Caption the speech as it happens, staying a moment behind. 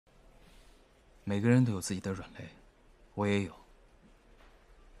每个人都有自己的软肋，我也有，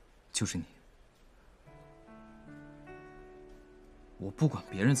就是你。我不管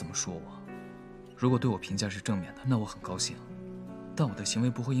别人怎么说我，如果对我评价是正面的，那我很高兴。但我的行为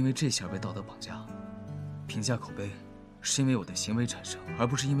不会因为这些而被道德绑架。评价口碑，是因为我的行为产生，而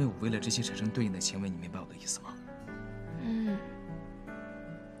不是因为我为了这些产生对应的行为。你明白我的意思吗？嗯。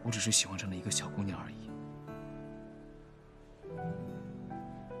我只是喜欢上了一个小姑娘而已。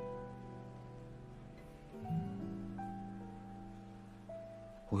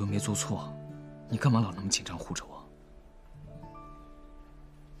 我又没做错，你干嘛老那么紧张护着我？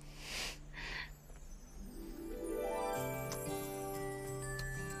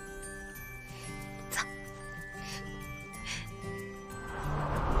走。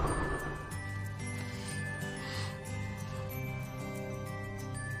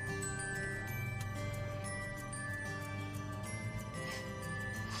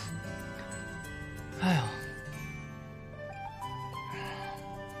哎呀。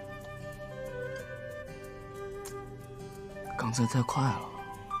 刚才太快了，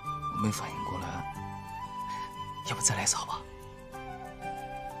我没反应过来。要不再来一槽吧？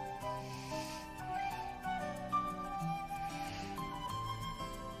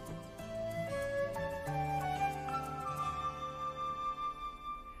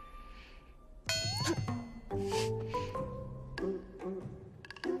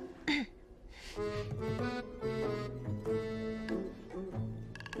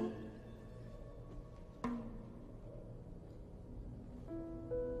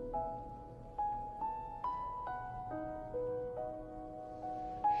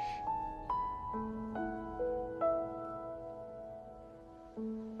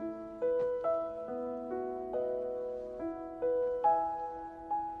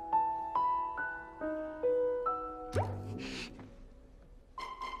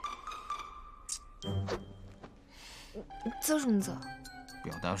啧什么啧？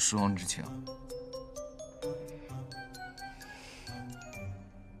表达失望之情。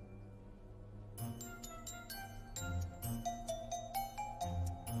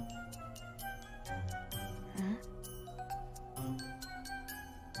嗯？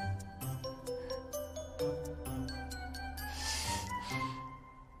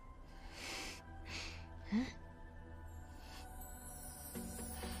嗯？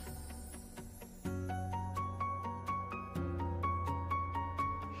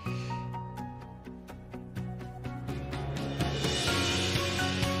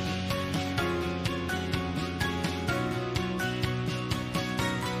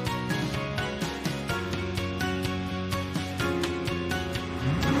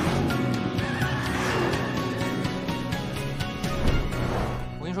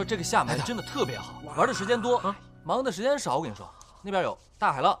 说这个厦门真的特别好，玩的时间多，忙的时间少。我跟你说，那边有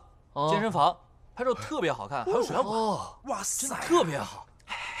大海浪、健身房，拍照特别好看，还有水上馆，哇塞，真的特别好。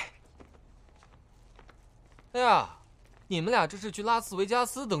哎呀，你们俩这是去拉斯维加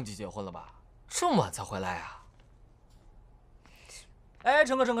斯登记结婚了吧？这么晚才回来呀？哎，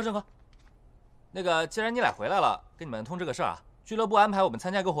成哥，那个既然你俩回来了，跟你们通知个事儿啊，俱乐部安排我们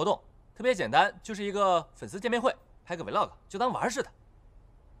参加一个活动，特别简单，就是一个粉丝见面会，拍个 vlog， 就当玩似的。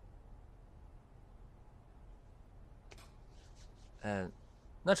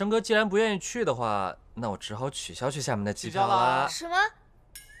 那成哥既然不愿意去的话，那我只好取消去厦门的机票了。什么？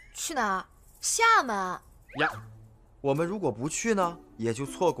去哪儿？厦门？呀，我们如果不去呢，也就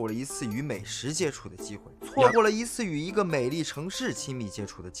错过了一次与美食接触的机会，错过了一次与一个美丽城市亲密接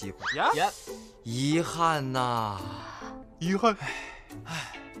触的机会。呀，遗憾呐，遗憾。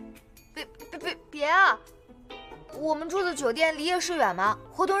唉，别啊！我们住的酒店离夜市远吗？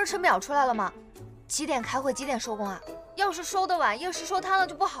活动日程表出来了吗？几点开会？几点收工啊？ 要是收得晚，夜市收摊了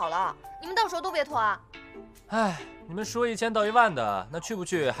就不好了。你们到时候都别拖啊！哎，你们说1000道1万的，那去不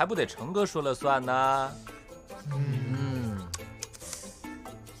去还不得成哥说了算呢？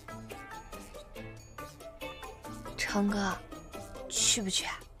成哥，去不去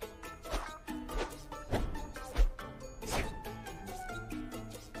啊？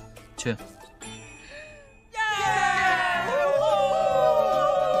去。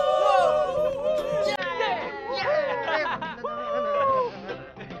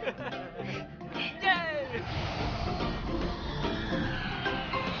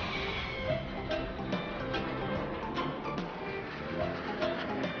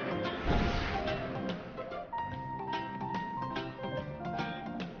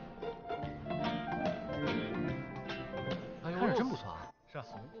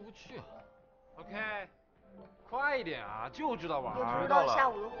 快一点啊！就知道玩，知道下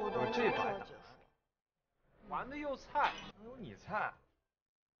午的活动这把结束，玩的又菜，有你菜。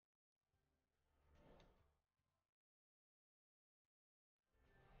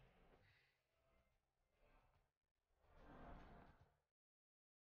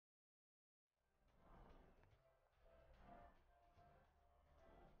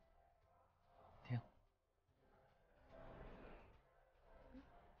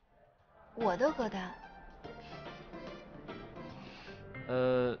我的歌单。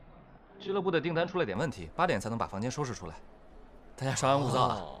俱乐部的订单出了点问题，8点才能把房间收拾出来，大家稍安勿躁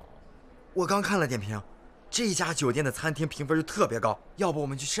啊。我刚看了点评，这家酒店的餐厅评分就特别高，要不我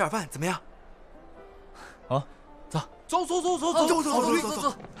们去吃点饭怎么样？好，走，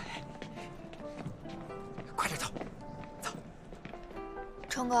快点走。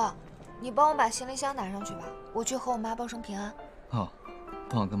成哥，你帮我把行李箱拿上去吧，我去和我妈报声平安。好，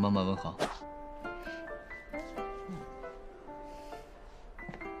帮我跟妈妈问好。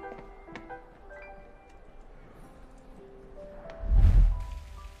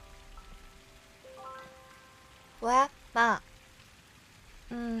喂，妈。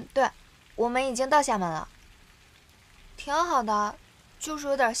对，我们已经到厦门了。挺好的，就是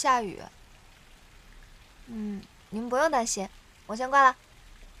有点下雨。你们不用担心，我先挂了。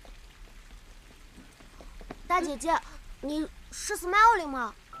大姐姐，你是 Smiling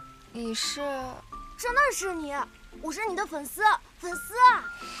吗？你是？真的是你，我是你的粉丝啊！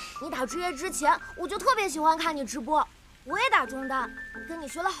你打职业之前，我就特别喜欢看你直播，我也打中单，跟你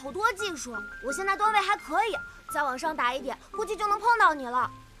学了好多技术，我现在段位还可以，再往上打一点，估计就能碰到你了。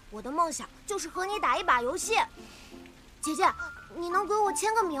我的梦想就是和你打一把游戏。姐姐，你能给我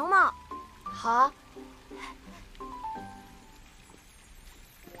签个名吗？好啊。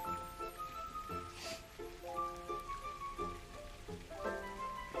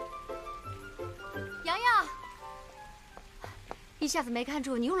洋洋，一下子没看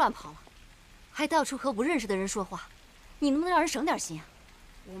住，你又乱跑了，还到处和不认识的人说话，你能不能让人省点心啊？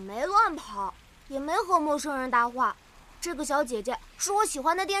我没乱跑，也没和陌生人搭话。这个小姐姐是我喜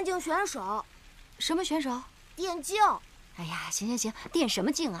欢的电竞选手。什么选手？电竞。哎呀，行，电什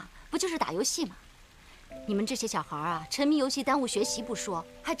么竞啊？不就是打游戏吗？你们这些小孩啊，沉迷游戏耽误学习不说，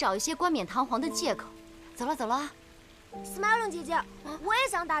还找一些冠冕堂皇的借口。走了啊。Smiling 姐姐，我也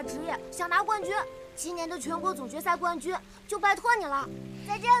想打职业，想拿冠军。今年的全国总决赛冠军就拜托你了。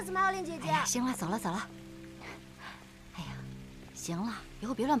再见 ，Smiling 姐姐。哎呀，行了，走了。哎呀，行了，以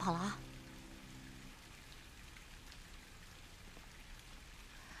后别乱跑了啊。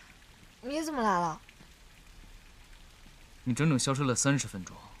你怎么来了？你整整消失了30分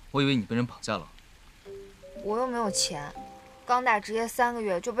钟，我以为你被人绑架了。我又没有钱，刚打职业3个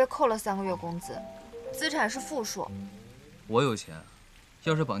月就被扣了3个月工资，资产是负数。我有钱，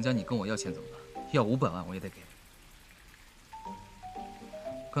要是绑架你跟我要钱怎么办？要500万我也得给。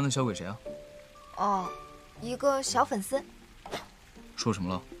刚才小鬼谁啊？哦，一个小粉丝。说什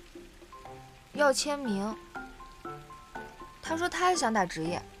么了？要签名。他说他也想打职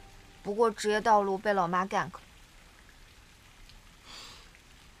业，不过职业道路被老妈 gank。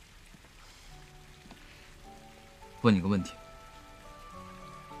问你个问题，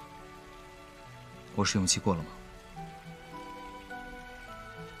我试用期过了吗？